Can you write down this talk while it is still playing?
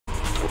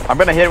I'm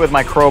gonna hit it with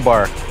my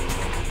crowbar.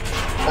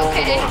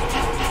 Okay.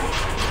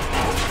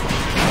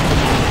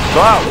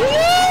 Wow!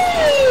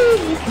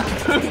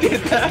 Who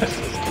did that?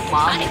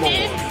 I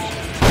did.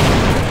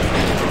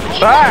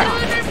 Ah! I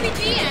threw an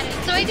RPG at it,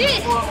 so I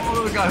did.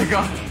 Oh, God,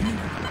 God.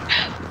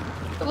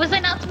 Was I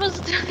not supposed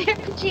to throw the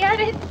RPG at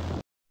it?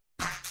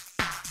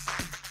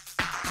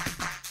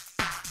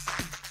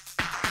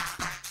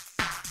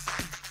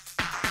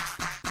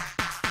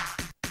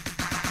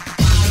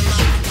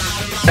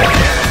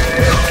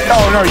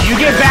 No, you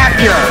get back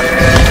here!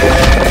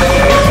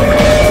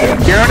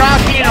 You're not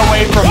getting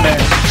away from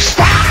this!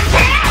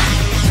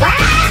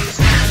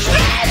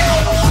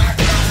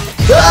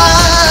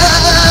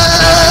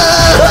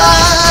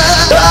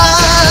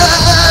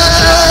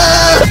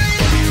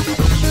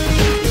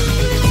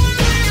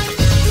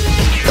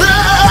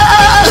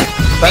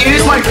 I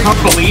just like to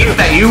believe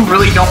that you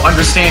really don't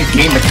understand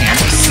game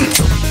mechanics.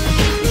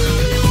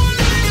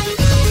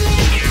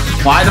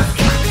 Why the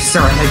fuck is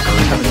there a head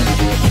crab?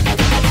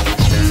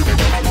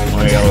 Why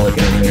are y'all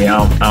looking at me? I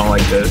don't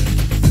like this.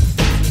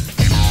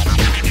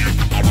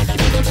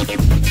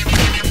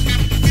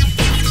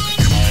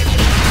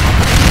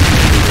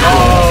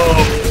 Oh!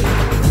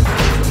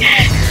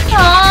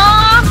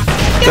 Aww!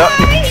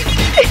 Guys!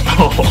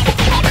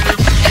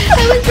 I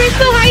was right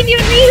behind you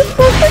and you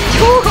closed the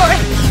door!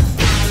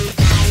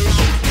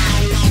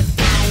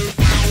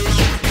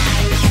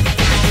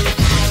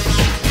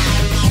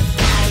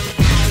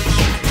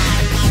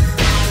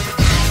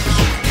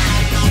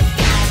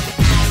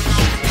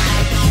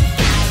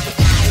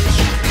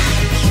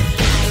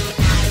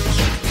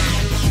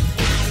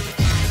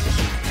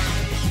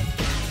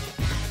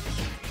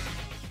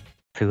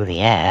 Through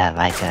the air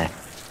like a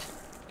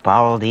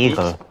bald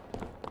eagle.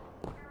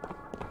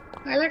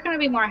 Are there gonna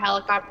be more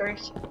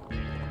helicopters?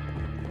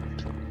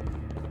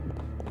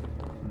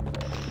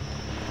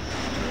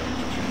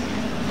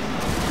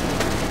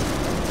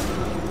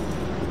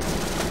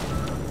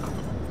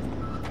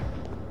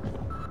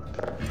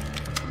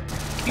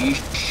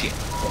 Shit.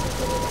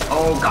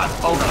 Oh god,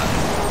 oh god.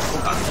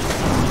 Oh god.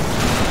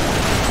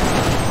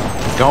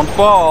 Don't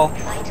fall.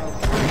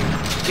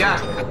 Yeah,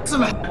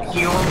 some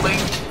healing.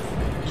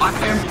 I'm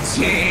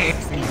empty.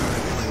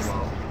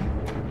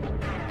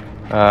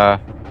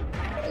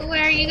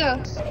 Where you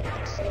go?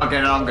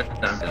 Okay, no, I'm good.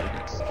 I'm good.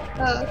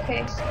 Oh,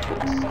 okay.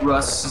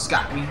 Russ has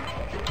got me.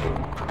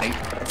 Hey.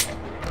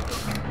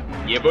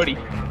 Yeah, buddy.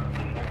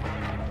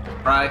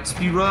 Right,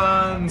 speed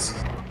runs.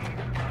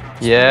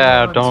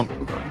 Yeah, don't.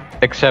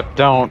 Except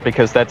don't,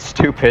 because that's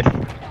stupid.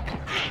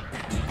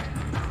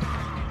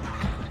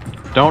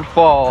 Don't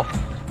fall.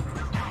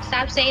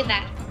 Stop saying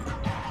that.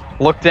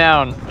 Look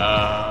down.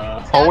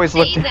 Stop Always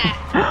look saying down.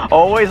 that.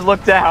 Always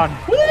look down.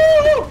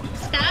 Woo!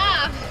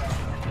 Stop!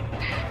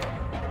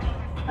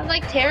 I'm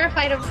like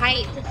terrified of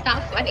heights. It's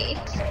not funny.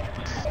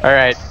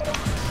 Alright.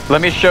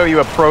 Let me show you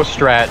a pro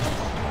strat.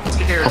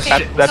 Scared Okay,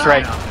 shit. that's go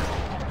right. on.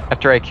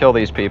 After I kill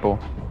these people.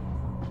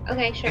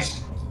 Okay, sure.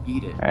 Just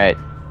eat it. Alright.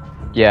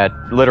 Yeah,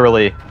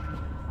 literally.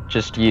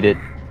 Just eat it.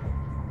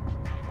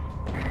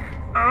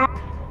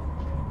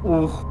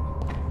 Ooh.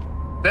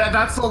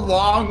 That's a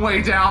long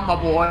way down, my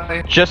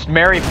boy. Just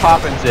Mary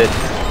Poppins it.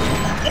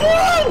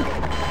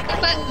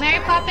 But Mary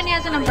Poppins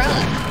has an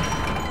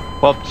umbrella.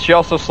 Well, she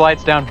also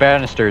slides down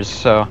banisters,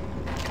 so.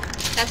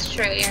 That's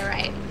true, you're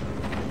right.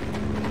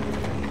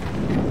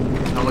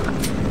 Oh, look.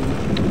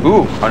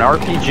 Ooh, an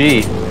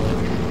RPG.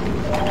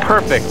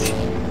 Perfect.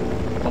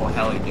 Oh,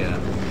 hell yeah.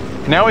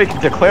 Now we can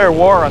declare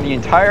war on the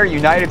entire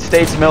United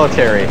States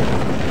military. I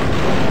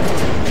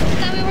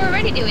thought we were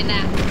already doing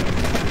that.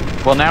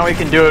 Well, now we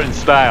can do it in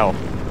style.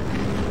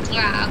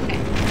 Ah, okay.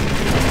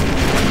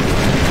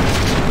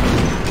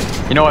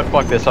 You know what?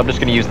 Fuck this. I'm just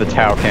gonna use the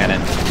Tau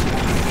cannon.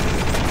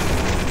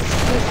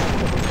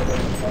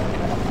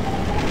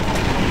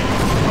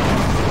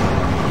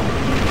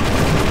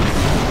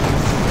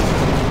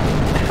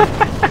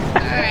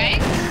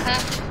 Alright.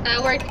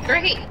 That worked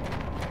great.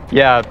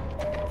 Yeah.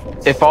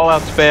 If all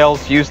else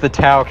fails, use the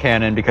Tau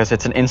cannon because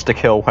it's an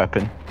insta-kill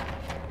weapon.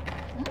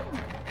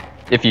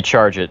 If you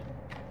charge it.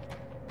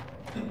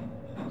 Do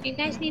you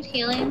guys need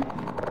healing?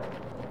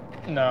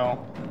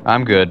 No.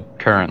 I'm good,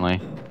 currently.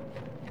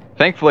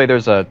 Thankfully,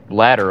 there's a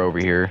ladder over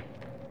here.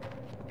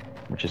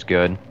 Which is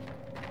good.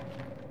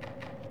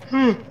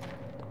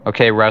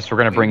 Okay, Russ, we're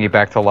gonna bring you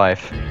back to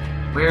life.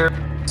 Where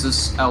is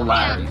this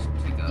ladder?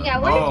 Yeah,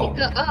 where did he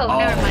go? Oh,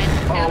 never mind.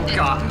 Oh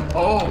god.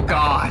 Oh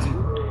god.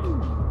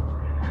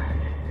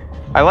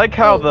 I like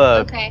how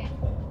the Okay.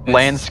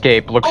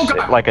 landscape looks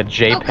like a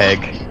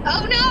JPEG.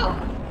 Oh no!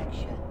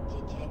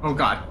 Oh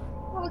god.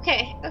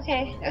 Okay,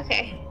 okay,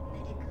 okay.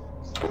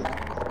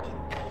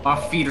 My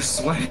feet are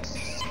sweating.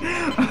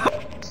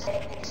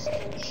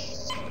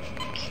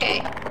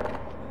 Okay.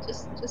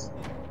 Just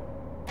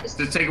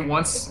Just take it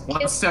one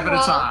step at a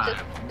wall. time.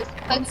 Just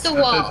hug the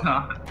wall.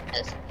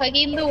 Just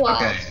hugging the wall.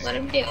 Okay. Let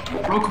him do.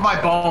 Broke my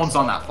bones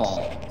on that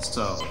fall,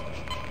 so.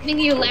 I think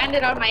you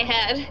landed on my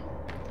head.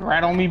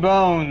 Rattle me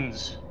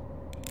bones.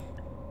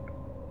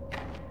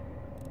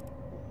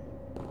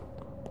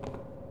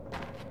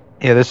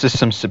 Yeah, this is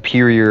some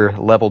superior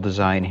level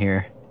design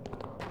here.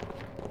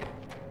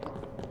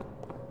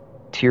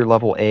 Tier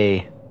level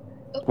A.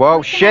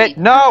 Whoa, shit,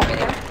 no!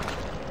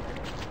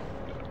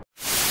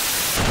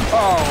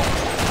 Oh.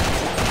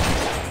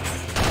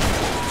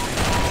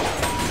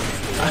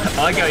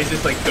 I like how he's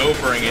just like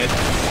gophering it.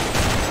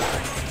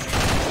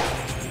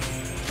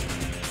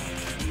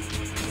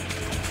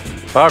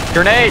 Oh,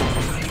 grenade!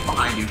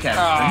 Behind you,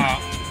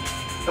 Captain.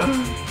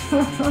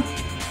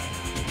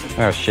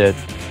 Oh shit.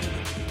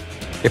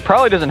 It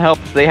probably doesn't help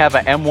if they have a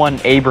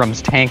M1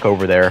 Abrams tank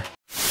over there.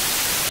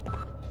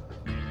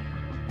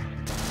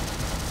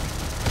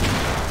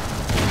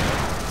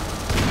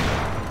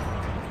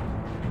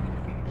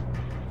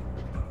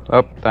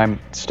 Oh, I'm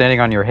standing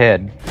on your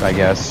head, I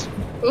guess.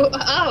 Oh,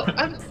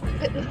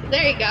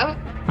 there you go.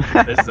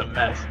 This is a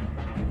mess.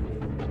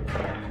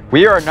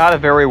 We are not a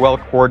very well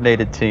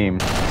coordinated team.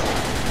 No.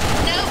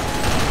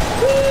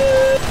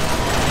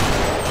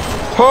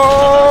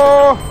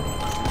 Oh!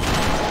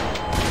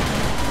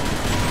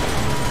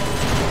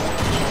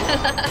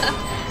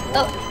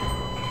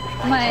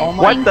 Oh, my Oh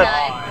What thing the-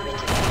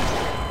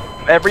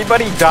 died.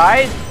 Everybody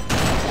died?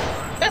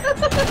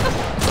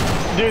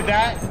 Dude,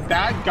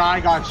 that guy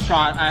got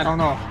shot I don't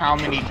know how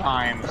many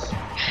times.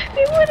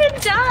 We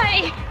wouldn't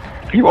die.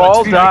 You Well,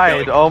 all it's gonna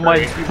died. go Oh my.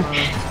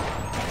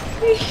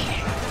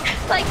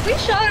 Like, we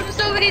shot him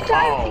so many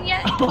times, and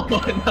yet.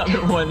 Oh,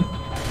 another one.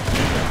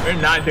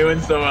 We're not doing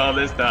so well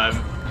this time.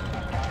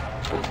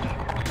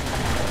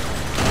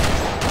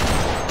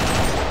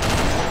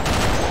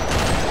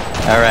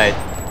 Alright.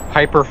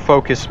 Hyper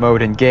focus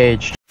mode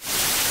engaged.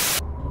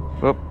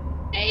 Whoop.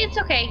 Hey, it's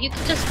okay. You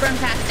can just run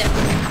past him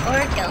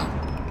or kill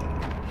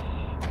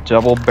him.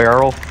 Double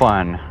barrel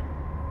fun.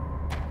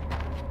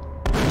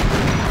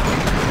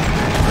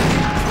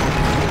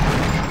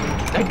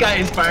 That guy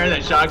is firing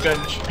that shotgun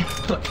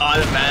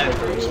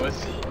automatically.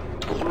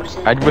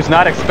 I was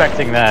not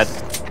expecting that.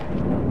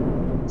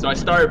 So I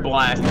started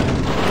blasting.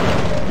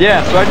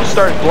 Yeah, so I just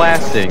started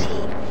blasting.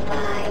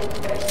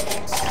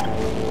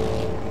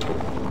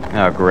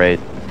 Oh, great.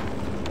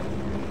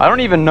 I don't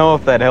even know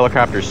if that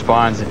helicopter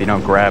spawns if you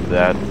don't grab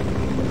that.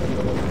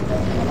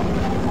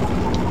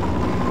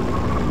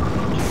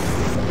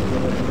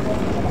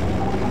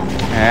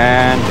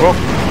 And, oh,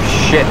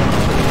 shit.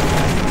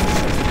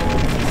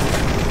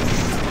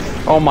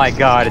 Oh my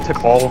god, it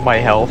took all of my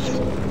health.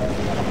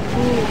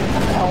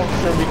 I'll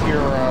show me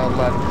your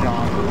left,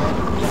 John.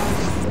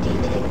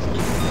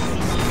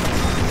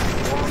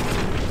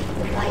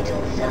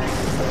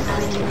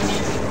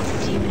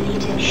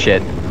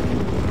 Shit.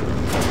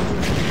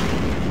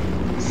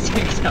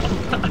 6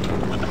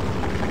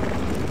 health.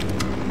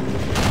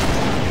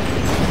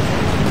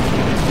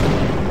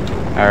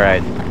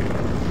 Alright.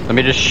 Let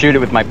me just shoot it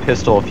with my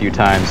pistol a few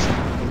times.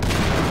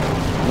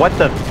 What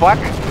the fuck?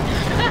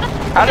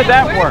 How did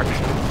that work?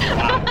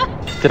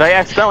 Did I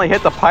accidentally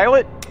hit the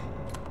pilot?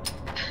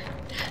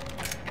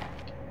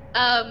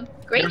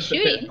 Great Here's the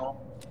shooting. pistol.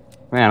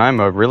 Man, I'm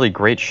a really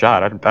great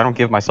shot. I don't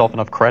give myself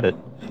enough credit.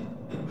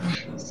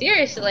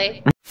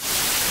 Seriously.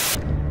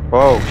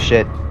 Whoa,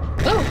 shit.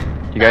 Ooh.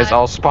 You guys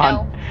all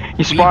spawned. No.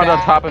 You spawned on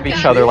top of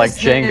each other like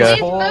Jenga.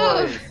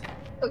 Please move.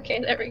 Okay,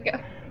 there we go.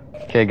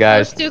 Okay, I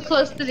guys, was too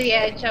close to the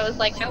edge. I was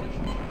like, nope.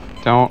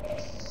 don't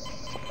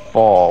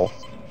fall.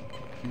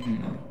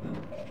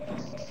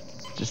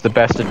 Just the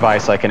best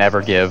advice I can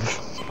ever give.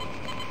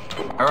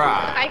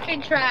 Alright. I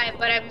can try,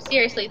 but I'm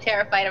seriously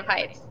terrified of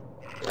heights.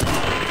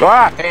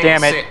 Ah,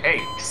 damn it.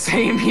 Hey,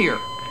 same here.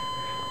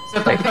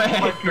 Except I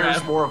think my fear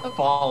is more of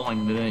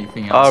falling than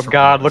anything else. Oh from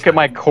god, what look I'm at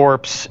my saying.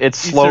 corpse.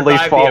 It's He slowly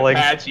survived falling.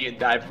 the Apache and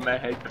died from a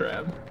head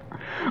crab.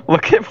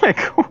 Look at my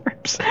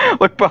corpse.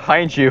 Look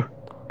behind you.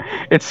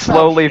 It's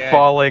slowly shit.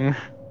 falling.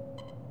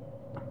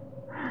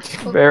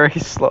 Very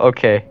slow.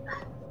 Okay.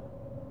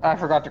 I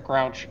forgot to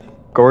crouch.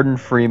 Gordon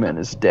Freeman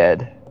is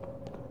dead.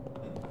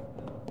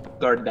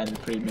 Gordon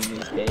Freeman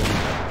is dead.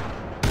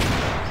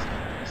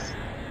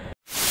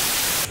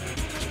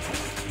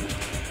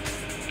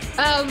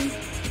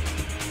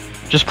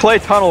 Just play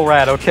Tunnel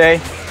Rat, okay?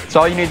 That's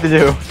all you need to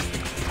do.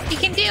 You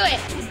can do it.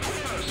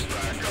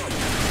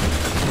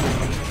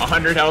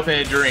 100 health in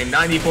a dream,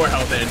 94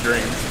 health in a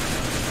dream.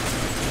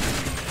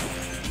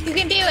 You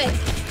can do it.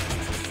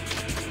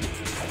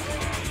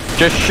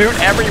 Just shoot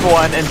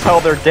everyone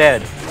until they're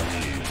dead.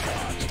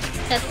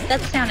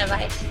 That's sound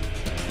advice.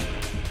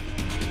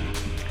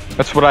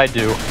 That's what I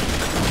do.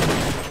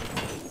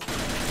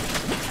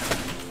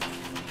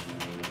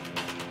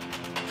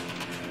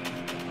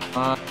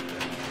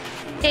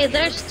 Okay,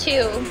 there's 2.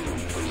 3.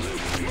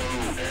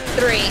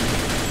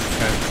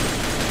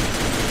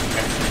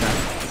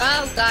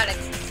 Oh, got it.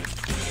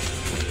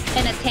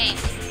 And a tank.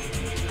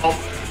 Oh.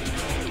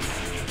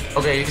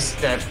 Okay, he's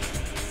dead.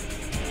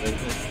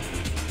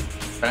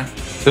 Okay.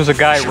 There's a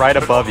guy right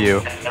above you.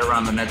 And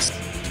around the next.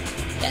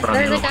 Yeah, From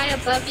there's you. a guy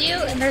above you,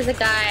 and there's a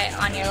guy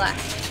on your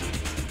left.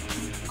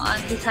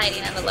 He's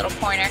hiding in the little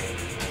corner.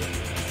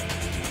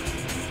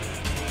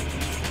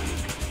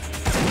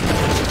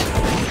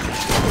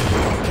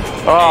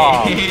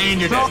 Oh, And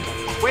you're So,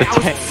 dead. wait, I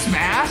was tank.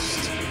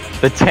 smashed?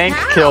 The tank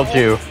How? killed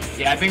you.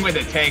 Yeah, I think when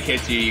the tank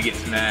hits you, you get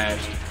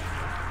smashed.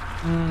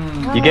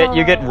 You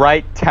get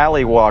right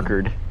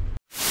tallywalkered.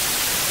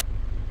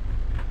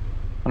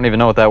 I don't even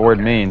know what that word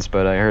means,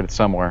 but I heard it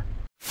somewhere.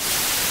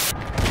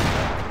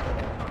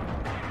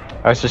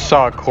 I just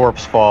saw a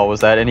corpse fall. Was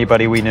that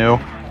anybody we knew?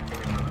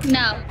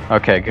 No.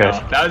 Okay, good.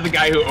 No, that was the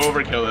guy who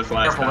overkilled us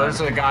last Careful, time.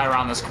 there's a guy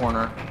around this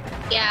corner.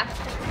 Yeah.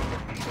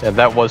 Yeah,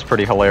 that was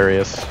pretty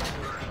hilarious.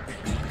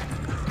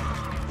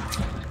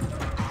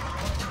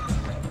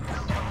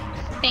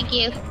 Thank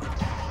you.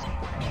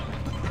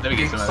 Let me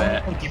get some of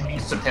that. Give me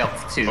some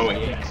health too. Oh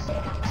yeah.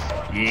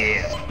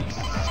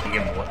 Yeah.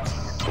 Yeah, boy.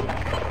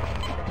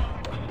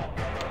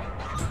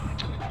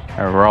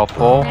 Alright, we're all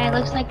full. Alright,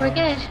 looks like we're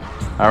good.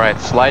 Alright,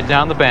 slide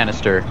down the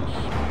banister.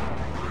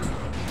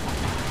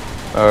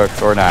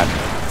 Or not.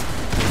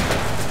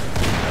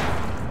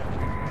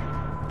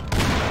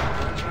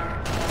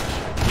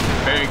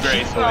 Very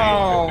gracefully.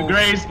 Oh.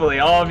 Gracefully,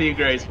 all of you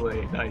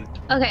gracefully. Nice.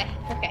 Okay,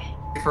 okay.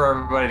 For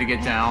everybody to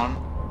get down.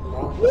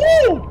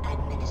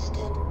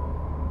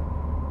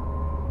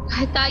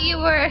 I thought you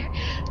were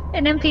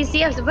an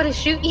NPC. I was about to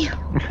shoot you.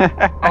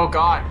 Oh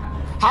god.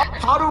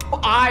 How do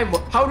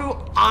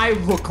I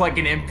look like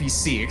an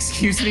NPC?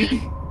 Excuse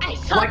me. I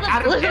saw Like,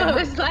 out the of blue. I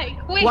every- was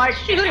like, wait, Like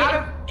shoot out it.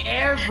 of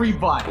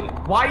everybody,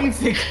 why do you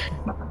think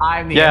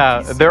I'm the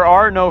Yeah, NPC? there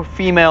are no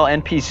female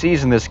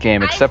NPCs in this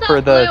game except I saw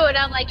for the. blue and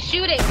I'm like,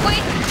 shoot it, quick.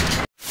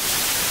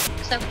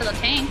 Except for the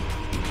tank.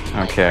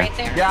 Like, Okay. right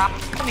there. Yeah,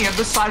 on the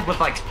other side with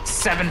like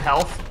 7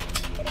 health.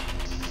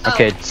 Oh,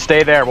 Okay,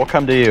 stay there. We'll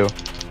come to you.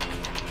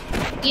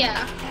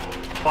 Yeah.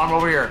 Come on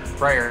over here,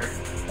 right here.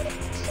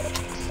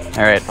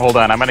 All right, hold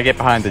on. I'm gonna get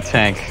behind the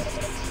tank.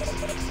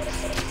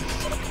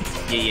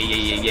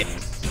 Yeah.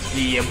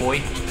 Yeah, boy.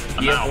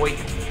 I'm Yeah, out. boy.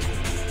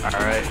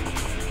 Alright.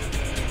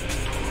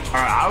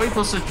 Alright, how are we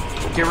supposed to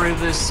get rid of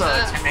this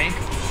tank?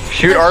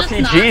 Shoot Let's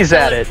just RPGs not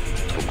at go- it.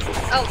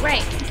 Oh,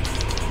 right.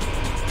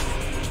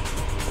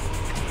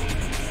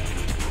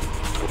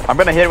 I'm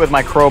gonna hit it with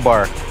my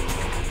crowbar.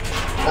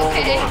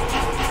 Okay.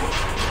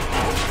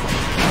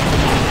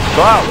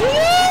 Wow!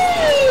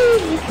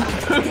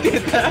 Who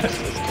did that?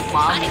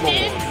 My I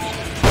did.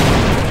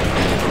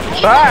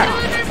 Ah! I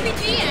threw an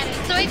RPG at it,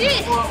 so I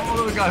did.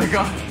 Oh my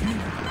god.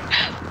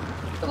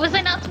 Was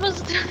I not supposed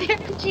to throw the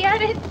RPG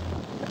at it?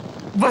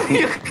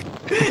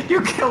 But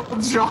you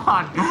killed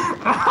John.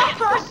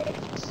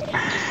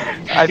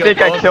 I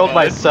think I killed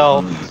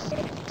myself.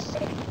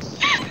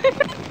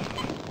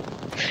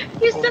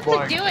 You said Oh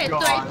my to do it, so I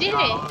God, did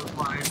that it. was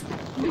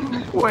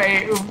mine.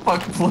 Wait, who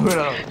fucking blew it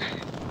up?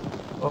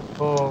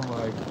 Oh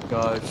my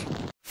gosh.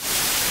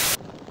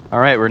 All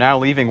right, we're now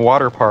leaving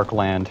Water Park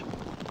Land.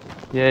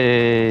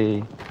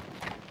 Yay!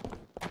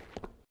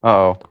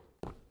 Uh-oh.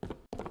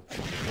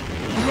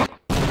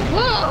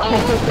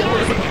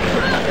 Whoa!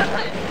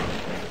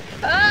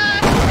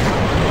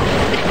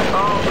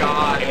 Oh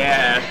god.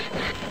 Yeah.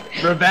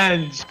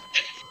 Revenge.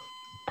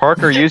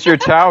 Parker, use your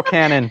Tau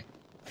cannon.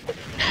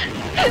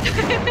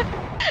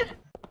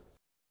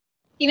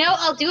 You know,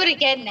 I'll do it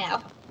again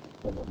now.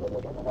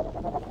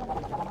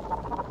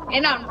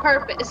 And on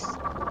purpose.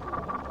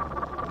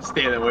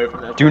 Stay away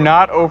from that. Do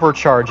not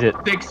overcharge it.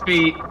 6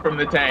 feet from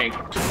the tank.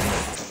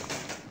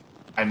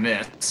 I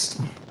missed.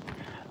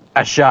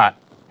 I shot,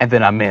 and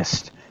then I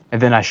missed.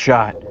 And then I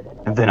shot,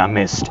 and then I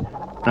missed.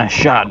 And I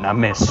shot, and I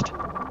missed.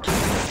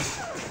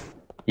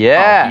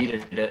 Yeah! Oh, he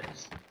did it.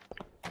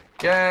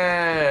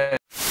 Yay!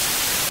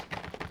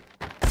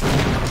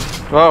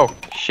 Oh,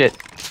 shit.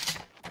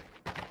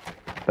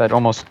 That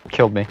almost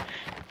killed me.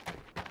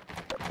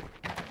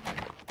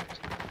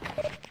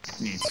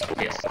 Needs to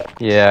heal.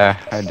 Yeah,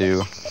 I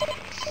do.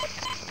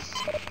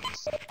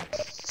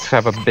 Let's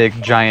have a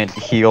big, giant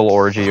heal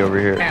orgy over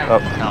here. Damn, Oh.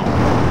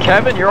 no.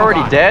 Kevin, you're already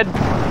God. dead?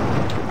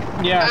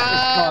 Yeah, it's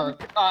the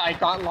snark. I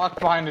got locked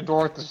behind the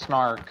door with the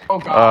snark. Oh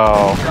god.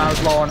 Oh. I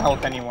was low on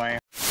health anyway.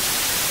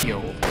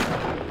 Healed.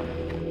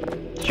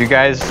 Did you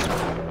guys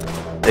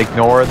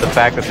ignore the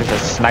fact that there's a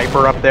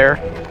sniper up there?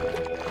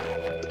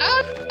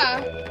 Oh,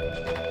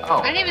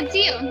 Oh. I didn't even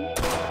see him.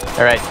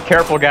 Alright,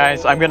 careful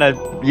guys. I'm gonna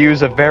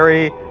use a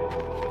very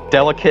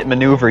delicate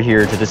maneuver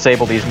here to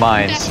disable these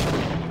mines.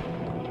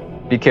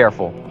 Be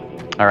careful.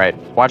 Alright,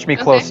 watch me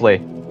Okay. closely.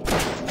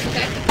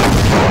 Okay.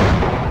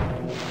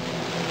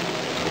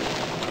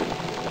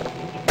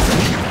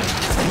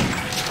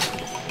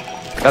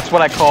 That's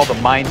what I call the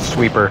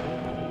minesweeper.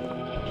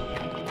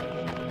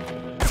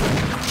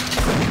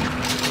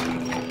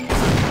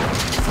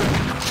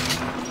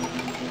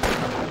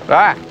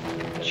 Ah!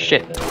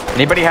 Shit.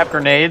 Anybody have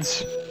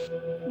grenades?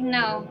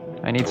 No.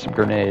 I need some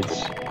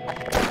grenades.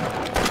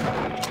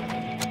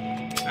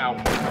 Ow.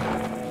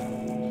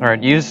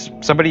 Alright,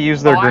 somebody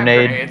use their Oh, I have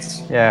grenade.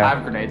 grenades. Yeah. I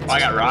have grenades. Oh, I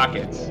got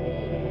rockets.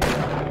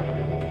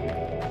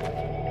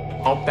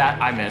 Oh,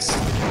 that I missed.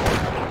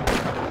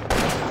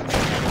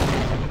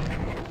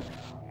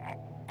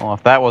 Well,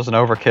 if that wasn't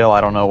overkill,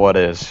 I don't know what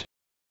is.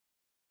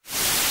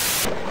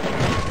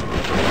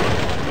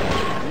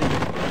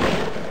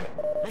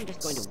 I'm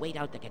just going to wait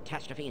out the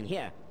catastrophe in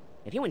here.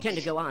 If you intend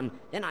to go on,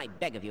 then I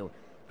beg of you,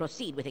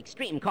 Proceed with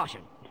extreme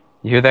caution.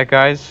 You hear that,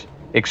 guys?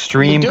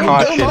 Extreme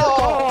caution.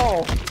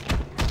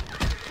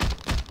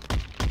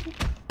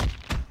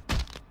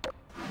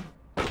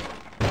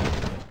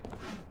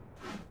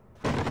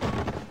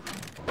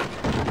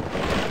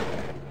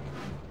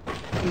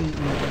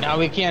 Now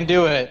we can't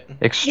do it.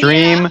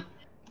 Extreme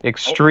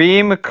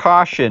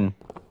caution.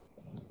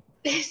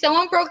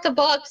 Someone broke the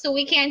block, so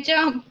we can't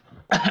jump.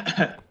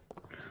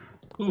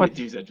 Who would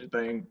do such a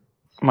thing?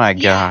 My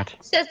Yeah, God.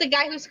 says the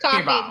guy who's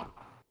What copied. are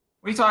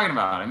you talking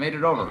about? I made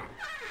it over.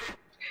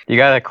 You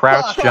gotta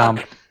crouch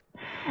jump.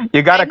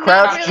 You gotta I'm not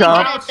crouch really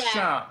jump. good at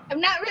that. I'm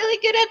not really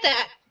good at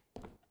that.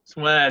 It's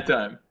one at a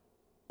time.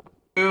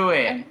 Do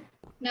it.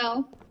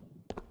 No.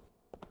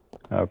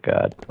 Oh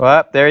God.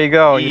 Well, there you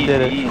go. You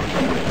did it.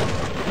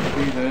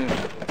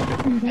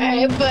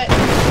 Alright, but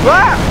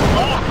Ah!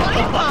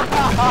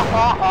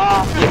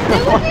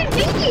 that wasn't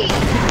me.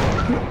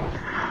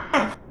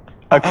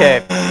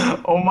 Okay.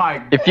 Oh my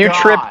god.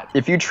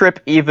 If you trip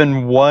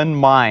even one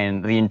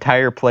mine, the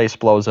entire place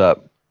blows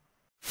up.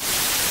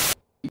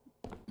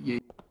 Yeah.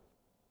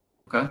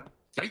 Okay.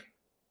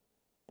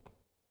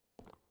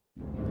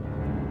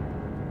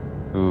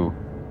 Ooh.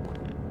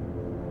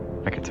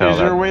 I could tell Is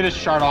there a that. way to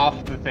shut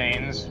off the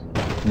things?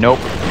 Nope.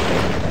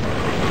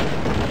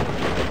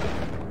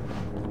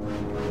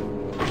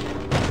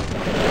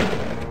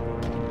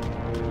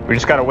 We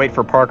just gotta wait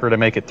for Parker to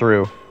make it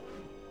through.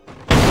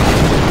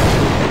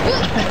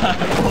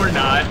 Or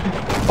not.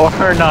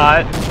 Or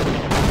not.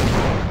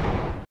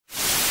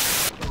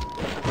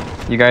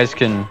 You guys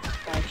can...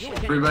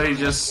 Everybody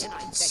just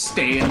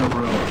stay in the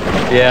room.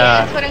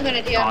 Yeah. That's what I'm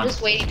gonna do. I'm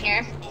just waiting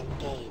here.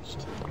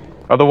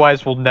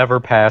 Otherwise, we'll never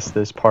pass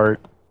this part.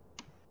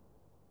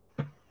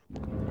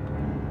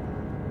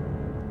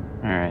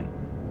 Alright.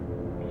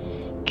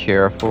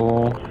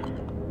 Careful.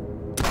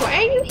 Why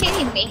are you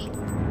hitting me?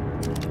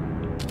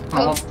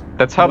 Oh,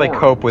 That's how they Bored.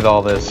 cope with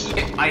all this.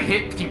 I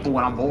hit people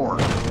when I'm bored.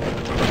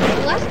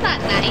 well, that's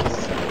not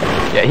nice.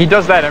 Yeah, he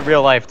does that in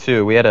real life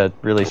too. We had a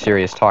really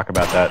serious talk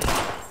about that.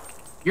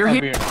 You're I'll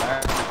be here,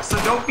 right back. so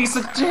don't be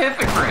such a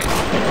hypocrite.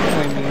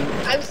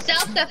 I'm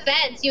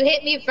self-defense. You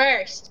hit me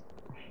first.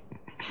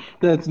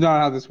 That's not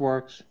how this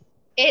works.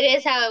 It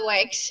is how it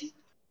works.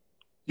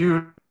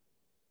 You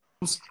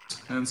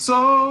and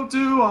so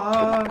do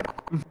I.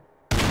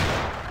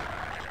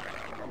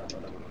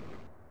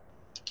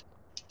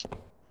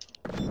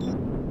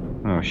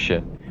 Oh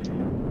shit.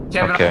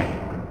 Kevin, Okay.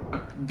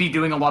 I'll be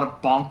doing a lot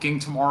of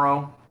bonking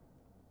tomorrow.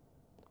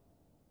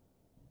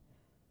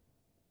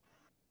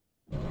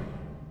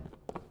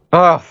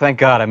 Oh, thank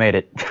God I made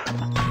it.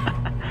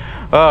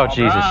 Oh,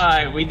 Jesus.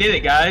 Alright, we did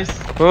it, guys.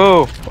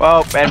 Ooh.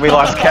 Oh, and we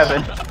lost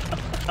Kevin.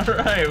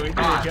 Alright, we did it,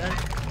 guys.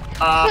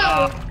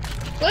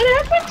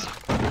 What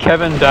happened?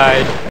 Kevin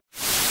died.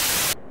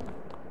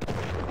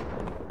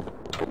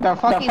 The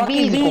fucking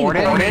bees,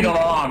 Gordon.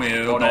 along,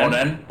 you,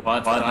 Gordon.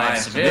 But I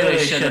severely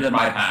shitted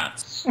my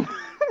pants.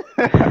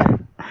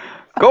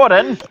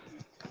 Gordon!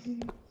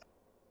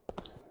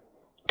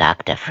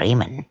 Dr.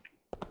 Freeman.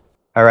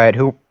 Alright,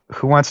 who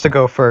wants to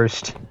go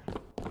first?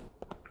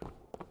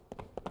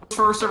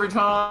 First every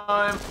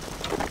time.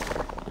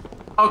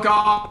 Oh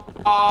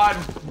god.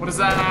 What is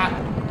that?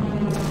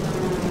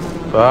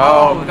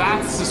 Oh,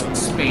 that's just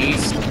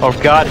space. Oh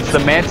God, it's the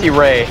Manta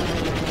Ray.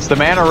 It's the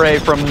Manta Ray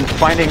from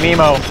Finding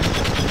Nemo.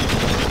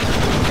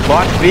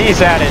 Launch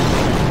bees at it.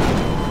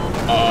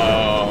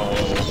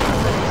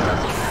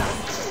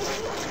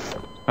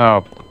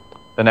 Oh,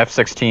 an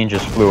F-16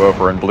 just flew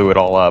over and blew it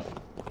all up.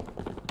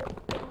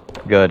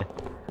 Good.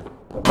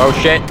 Oh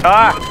shit!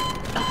 Ah!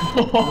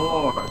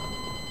 Lord.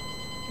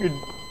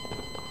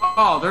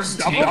 Oh, there's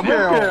a tank.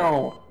 Double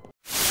kill.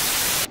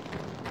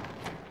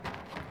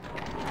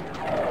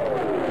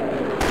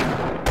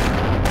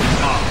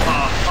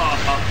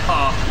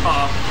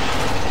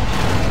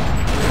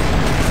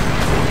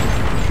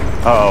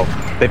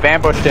 Uh-oh. They've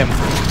ambushed him.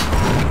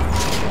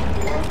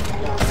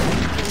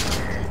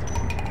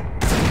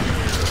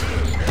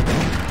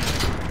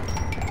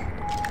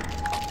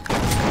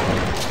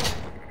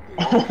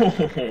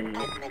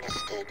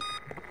 Administered.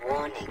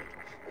 Warning.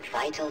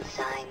 Vital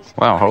signs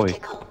Wow, holy.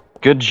 critical.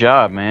 Good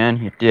job, man.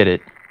 You did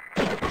it.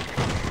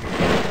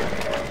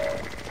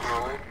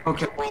 Power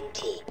Okay.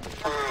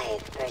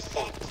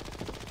 25%.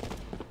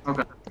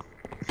 Okay.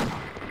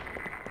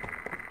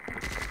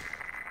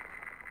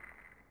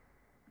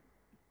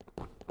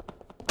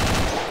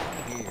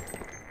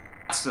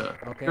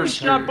 Okay,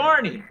 It's not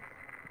Barney.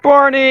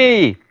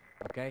 Barney!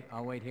 okay,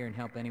 I'll wait here and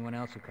help anyone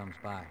else who comes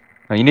by.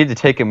 No, you need to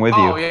take him with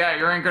Oh you. yeah,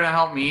 you ain't gonna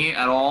help me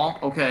at all?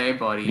 Okay,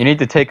 buddy. You need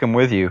to take him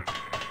with you.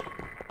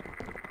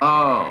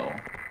 Oh.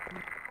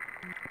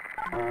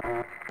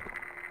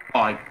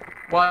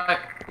 What?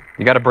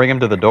 You gotta bring him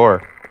to the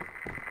door.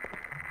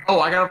 Oh,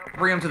 I gotta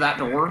bring him to that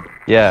door?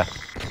 Yeah.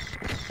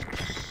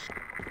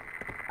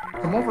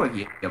 Come over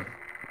here.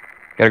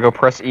 Gotta go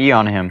press E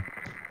on him.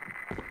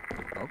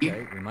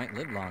 Okay, we might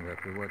live longer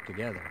if we work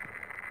together.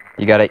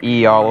 You gotta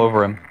E all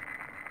over him.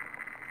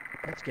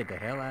 Let's get the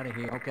hell out of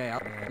here. Okay,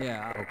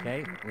 yeah,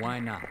 okay, why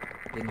not?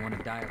 Didn't want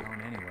to die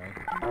alone anyway.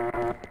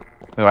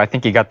 Oh, I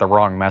think he got the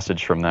wrong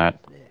message from that.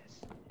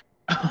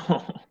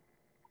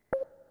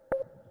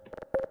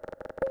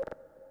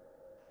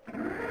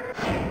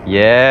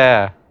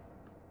 Yeah.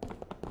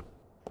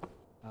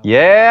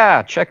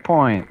 Yeah,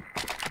 checkpoint.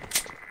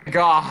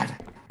 God.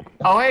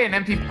 Oh, hey, an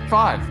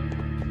MP5.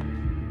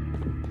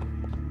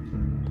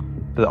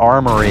 The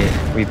armory.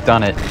 We've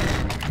done it.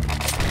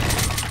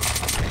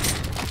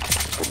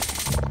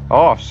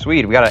 Oh,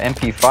 sweet. We got an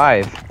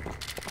MP5.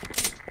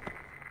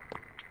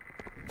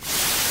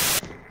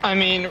 I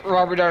mean,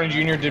 Robert Downey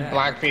Jr. did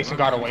blackface and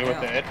got away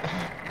with it.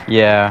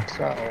 Yeah.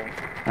 So.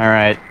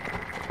 Alright.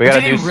 We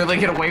gotta Did do. he really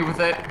get away with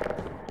it?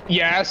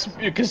 Yes,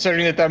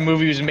 considering that that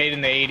movie was made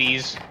in the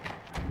 80s.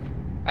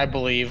 I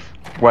believe.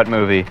 What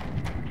movie?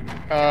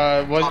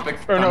 Was Tropic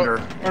or no, Thunder.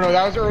 or no,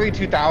 that was early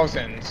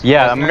 2000s.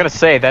 Yeah, wasn't I'm it? gonna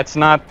say that's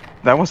not.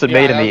 That wasn't Yeah,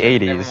 made in that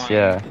the was-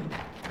 never 80s.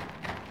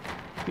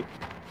 mind. Yeah.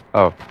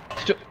 Oh.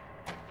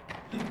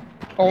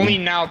 Only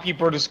now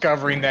people are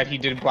discovering that he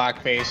did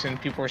blackface, and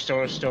people are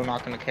still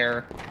not gonna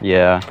care.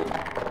 Yeah.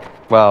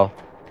 Well,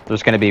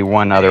 there's gonna be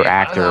one other Hey, how the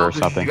actor hell or did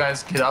something. You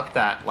guys get up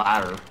that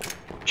ladder.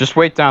 Just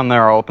wait down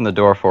there. I'll open the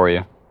door for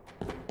you.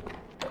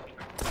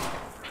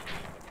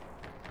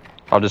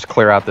 I'll just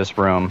clear out this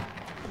room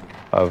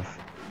of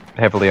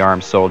heavily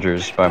armed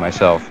soldiers by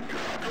myself.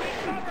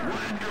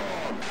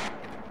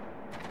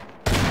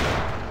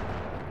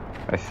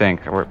 I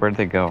think. Where'd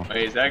they go?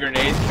 Wait, is that a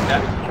grenade?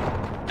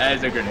 That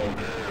is a grenade.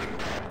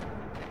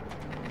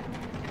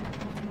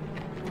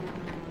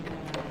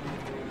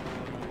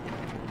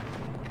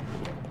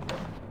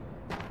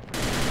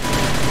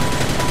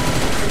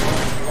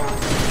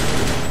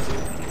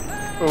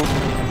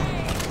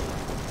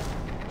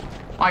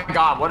 My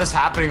God, what is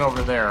happening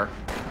over there?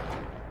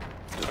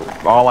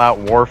 All-out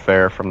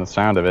warfare from the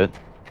sound of it.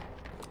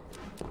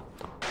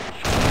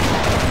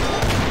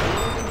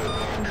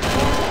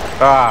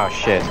 Ah,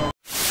 shit.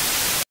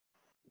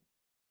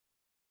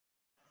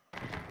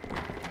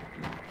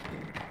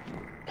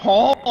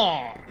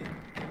 Oh.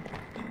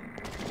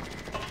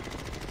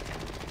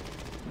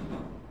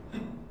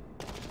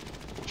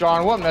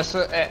 John, what mess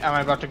am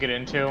I about to get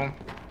into?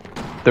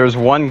 There's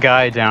one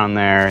guy down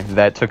there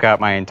that took out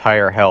my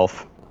entire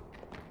health.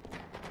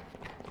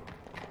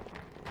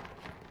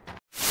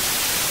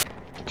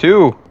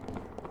 2.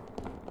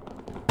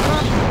 Oh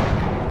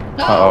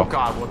Uh-oh.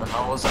 God, what the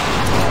hell was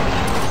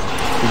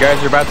that? You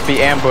guys are about to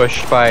be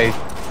ambushed by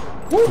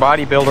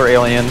bodybuilder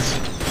aliens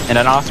and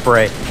an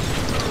osprey.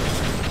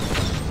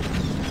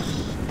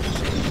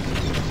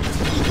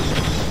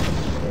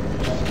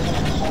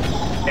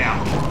 Damn.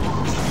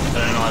 I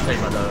don't know how to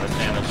take my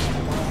damage.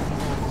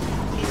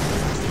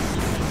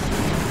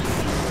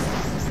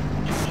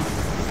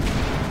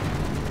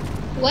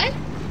 What?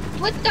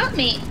 What got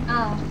me?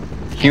 Oh.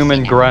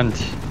 Human grunt.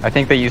 I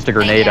think they used a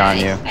grenade on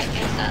you. I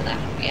saw that.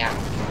 Yeah.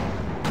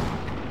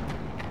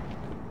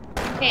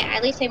 Okay,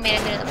 at least I made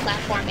it through the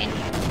platforming.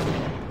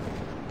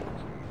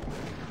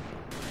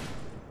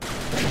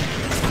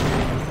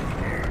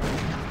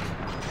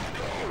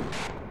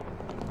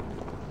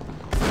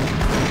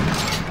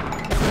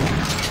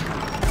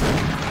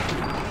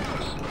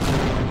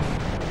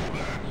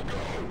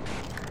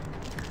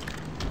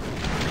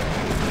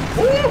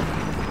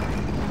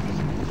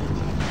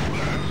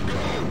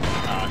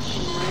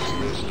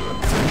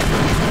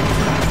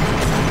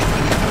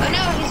 Oh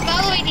no, he's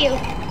following you.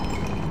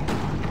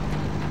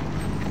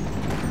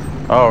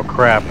 Oh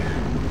crap.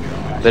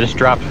 They just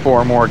dropped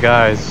 4 more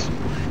guys.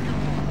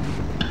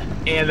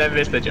 And I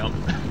missed the jump.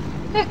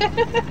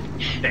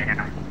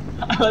 Damn.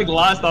 I like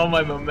lost all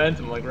my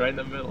momentum like right in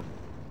the middle.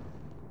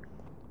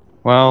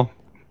 Well,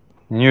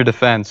 in your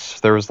defense,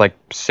 there was like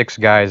 6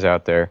 guys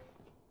out there.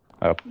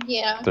 Oh,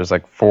 Yeah. there's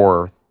like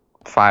 4,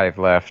 5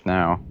 left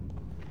now.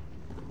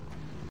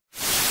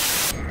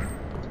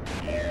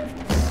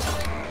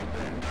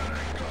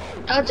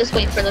 I'll just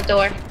wait for the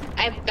door.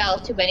 I fell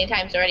too many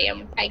times already.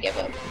 I give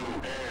up.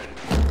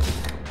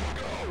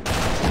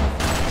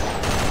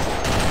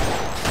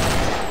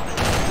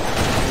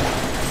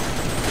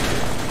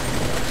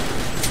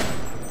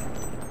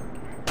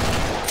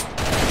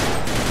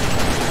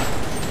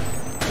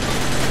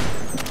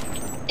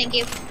 Thank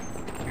you.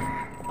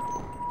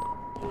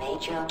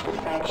 Major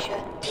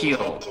fracture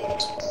Heal.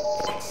 detected.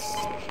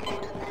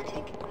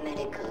 Automatic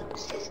medical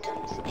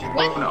systems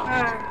What? Oh no.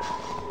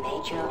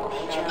 Major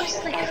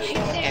Wesley, how are you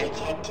fracture there?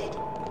 detected.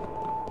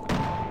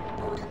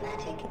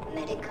 Automatic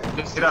medical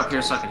Just get up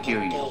here so I can heal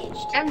you.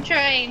 engaged. I'm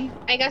trying.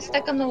 I got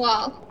stuck on the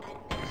wall.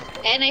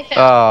 And I fell.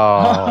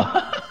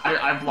 Oh.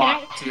 I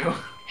blocked you.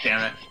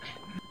 Damn it.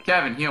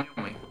 Kevin, heal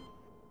me.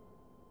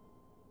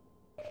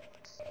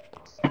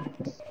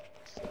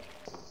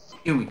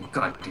 Heal me,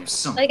 goddamn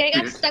son. Like, I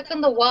got Dude. stuck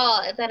on the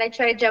wall, and then I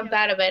tried to jump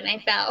out of it, and I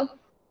fell.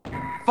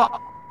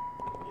 Fuck.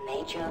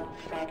 Major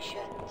fracture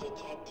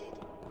detected.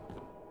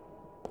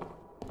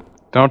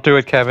 Don't do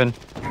it, Kevin.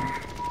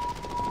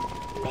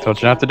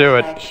 Told you not to do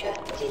it. Fracture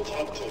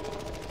detected.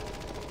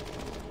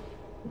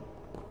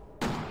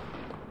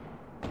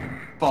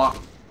 Fuck.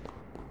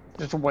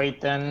 Just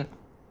wait then.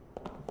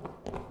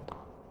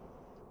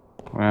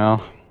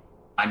 Well,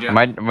 Mind you.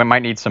 we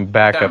might need some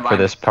backup for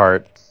this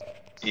part.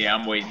 Yeah,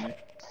 I'm waiting.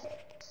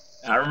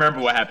 I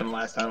remember what happened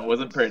last time. It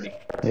wasn't pretty.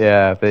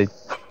 Yeah,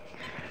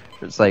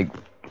 there's like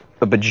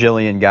a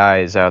bajillion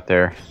guys out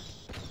there.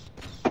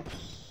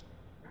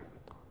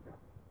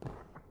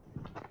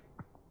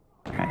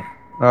 Okay.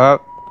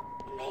 Oh,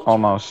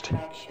 almost.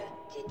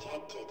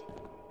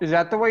 Is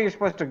that the way you're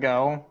supposed to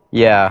go?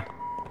 Yeah.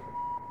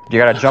 You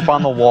gotta jump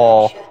on the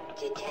wall,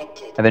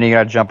 and then you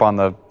gotta jump on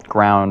the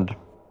ground.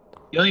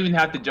 You don't even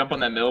have to jump on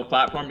that middle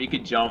platform. You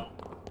could jump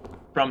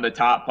from the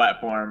top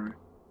platform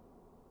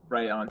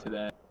right onto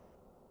that.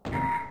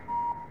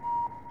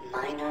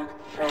 Minor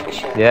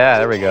fracture. Yeah,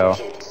 there we go.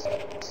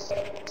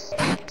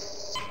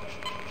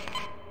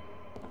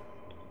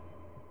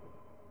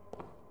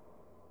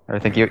 I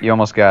think you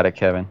almost got it,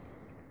 Kevin.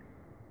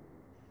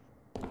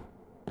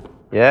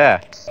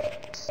 Yeah.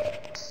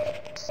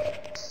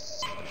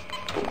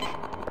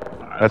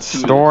 Let's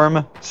storm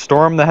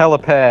the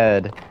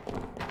helipad.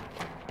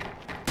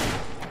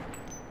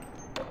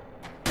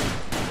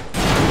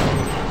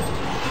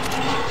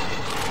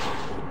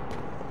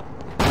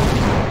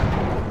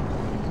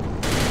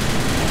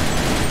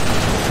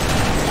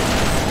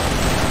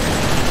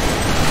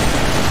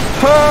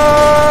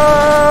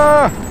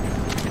 Ah!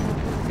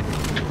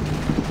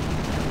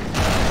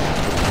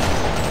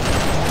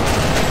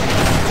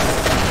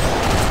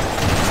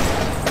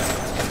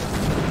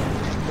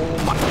 Oh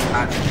my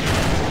god.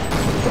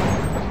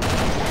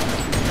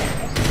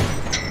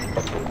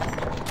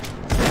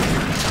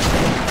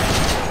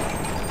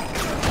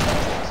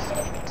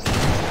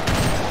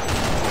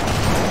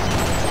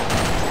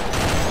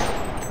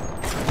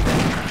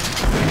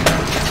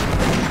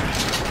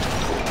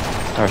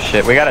 Oh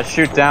shit, we gotta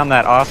shoot down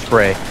that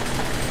osprey.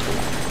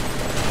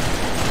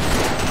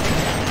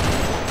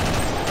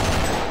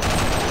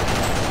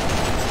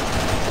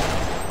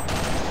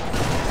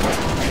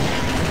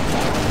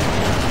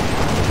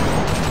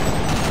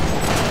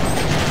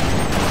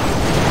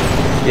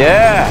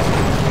 Yeah!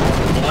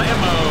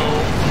 Blammo!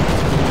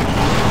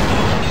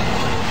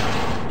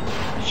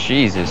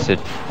 Jesus, it...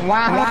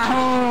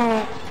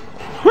 Wow.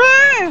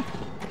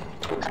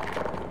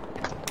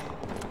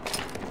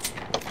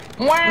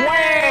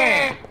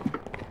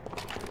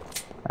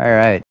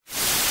 Alright.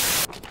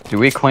 Dude,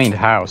 we cleaned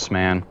house,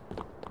 man.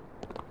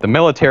 The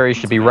military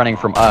should be running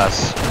from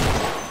us.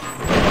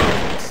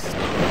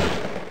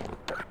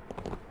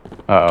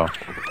 Uh-oh.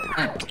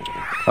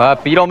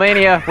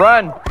 Beetlemania,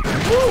 run!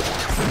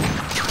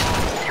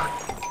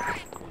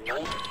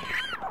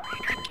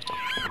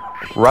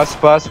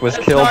 Rustbus was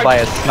killed by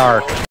a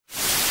snark.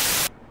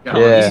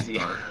 Yeah. You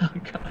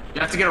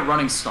have to get a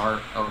running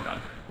start. Oh god.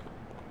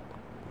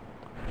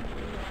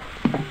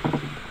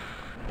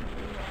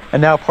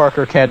 And now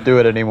Parker can't do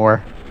it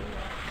anymore.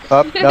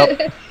 Oh,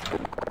 nope.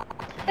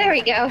 There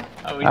we go.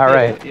 Oh, we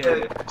Alright. did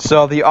it, yeah.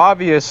 So the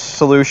obvious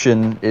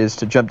solution is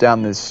to jump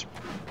down this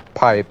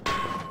pipe.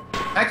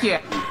 Heck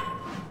yeah.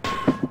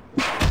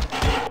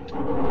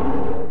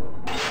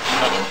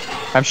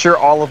 I'm sure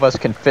all of us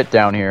can fit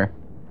down here.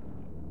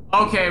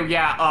 Okay,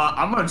 yeah,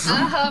 I'm gonna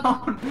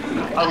drown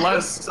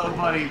unless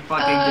somebody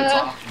fucking gets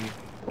off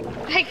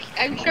me.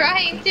 I'm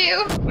trying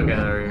to. Okay,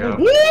 there you go.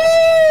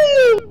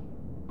 Woo!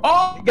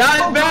 Oh! Got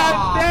it oh,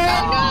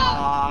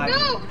 back!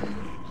 No!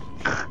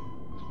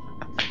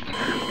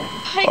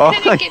 I Oh,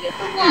 couldn't get in the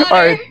water.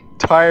 Our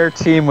entire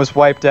team was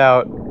wiped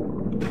out.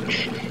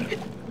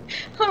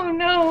 Oh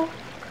no.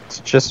 It's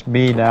just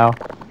me now.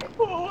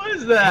 What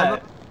was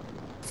that?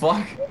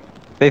 Fuck.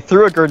 They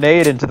threw a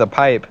grenade into the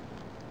pipe.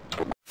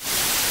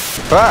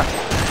 Ah!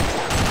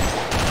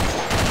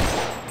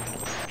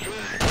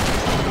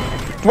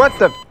 What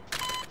the?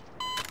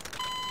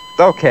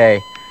 Okay.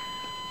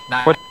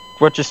 Nah.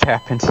 What just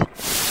happened?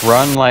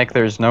 Run like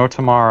there's no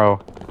tomorrow.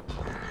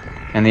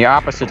 In the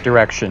opposite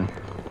direction.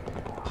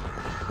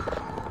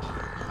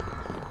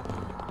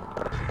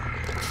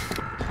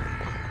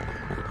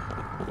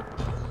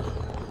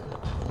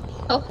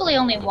 Hopefully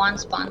only one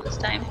spawned this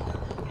time.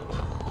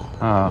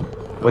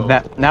 With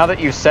that, now that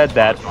you said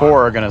that,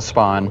 4 are gonna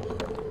spawn.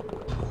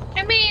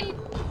 I mean,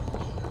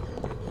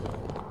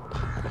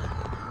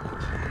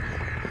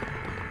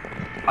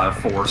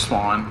 4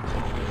 spawn.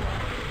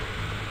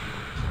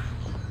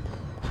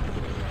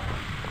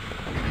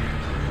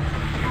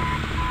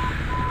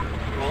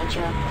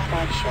 Major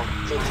fracture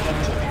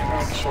detected.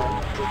 Fracture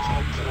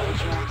detected.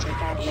 Major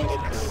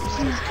medical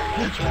system.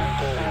 Major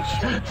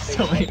fracture.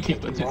 So many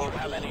people just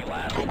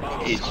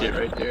ate shit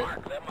right there.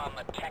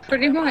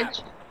 pretty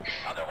much.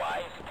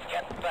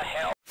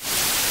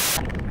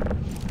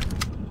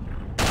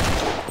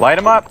 Light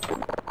him up!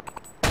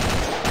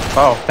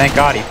 Oh, thank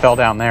God he fell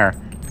down there.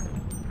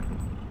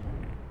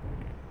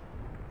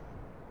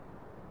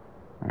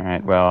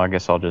 Alright, well, I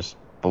guess I'll just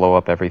blow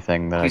up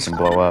everything that I can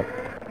blow up.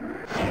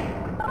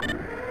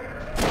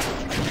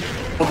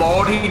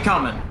 Lord, he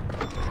coming.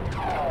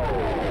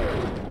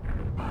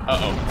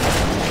 Uh-oh.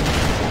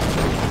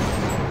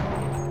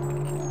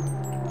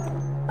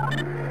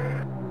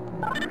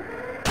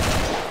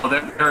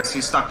 Oh,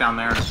 he's stuck down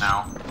there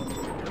now.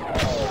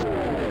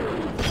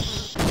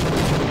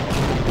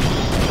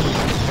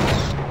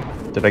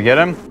 Did I get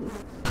him?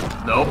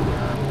 Nope.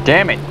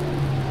 Damn it!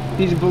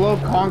 He's below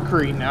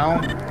concrete now.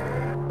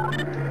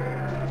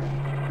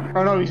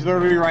 Oh no, he's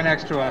literally right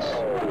next to us.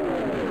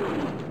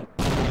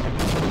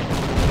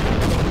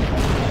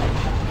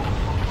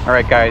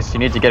 Alright guys, you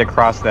need to get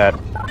across that.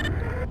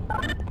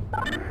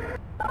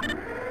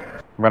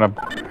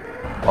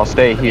 I'll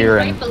stay here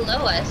He's and... right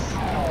below us.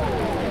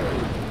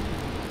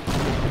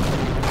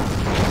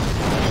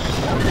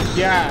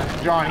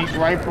 Yeah, John, he's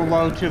right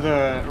below to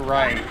the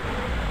right.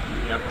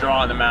 Yep,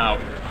 drawing them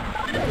out.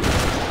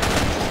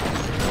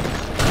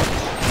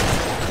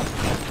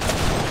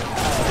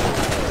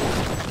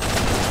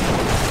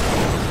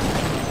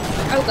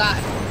 Oh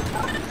god.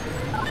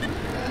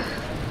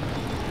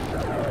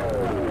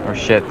 Oh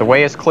shit, the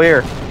way is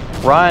clear.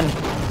 Run!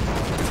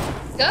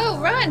 Go,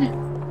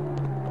 run!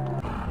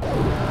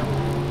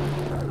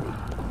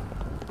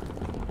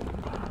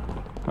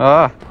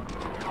 Ah,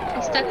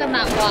 He's stuck on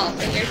that wall,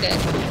 so you're good.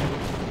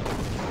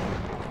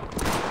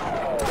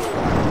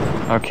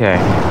 okay.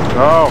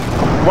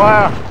 Oh,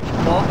 wow!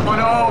 Oh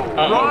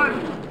no! Uh-oh.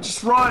 Run!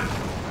 Just run!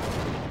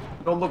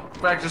 Don't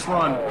look back, just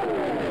run.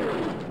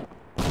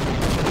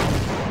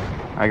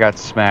 I got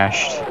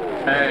smashed.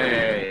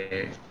 Hey.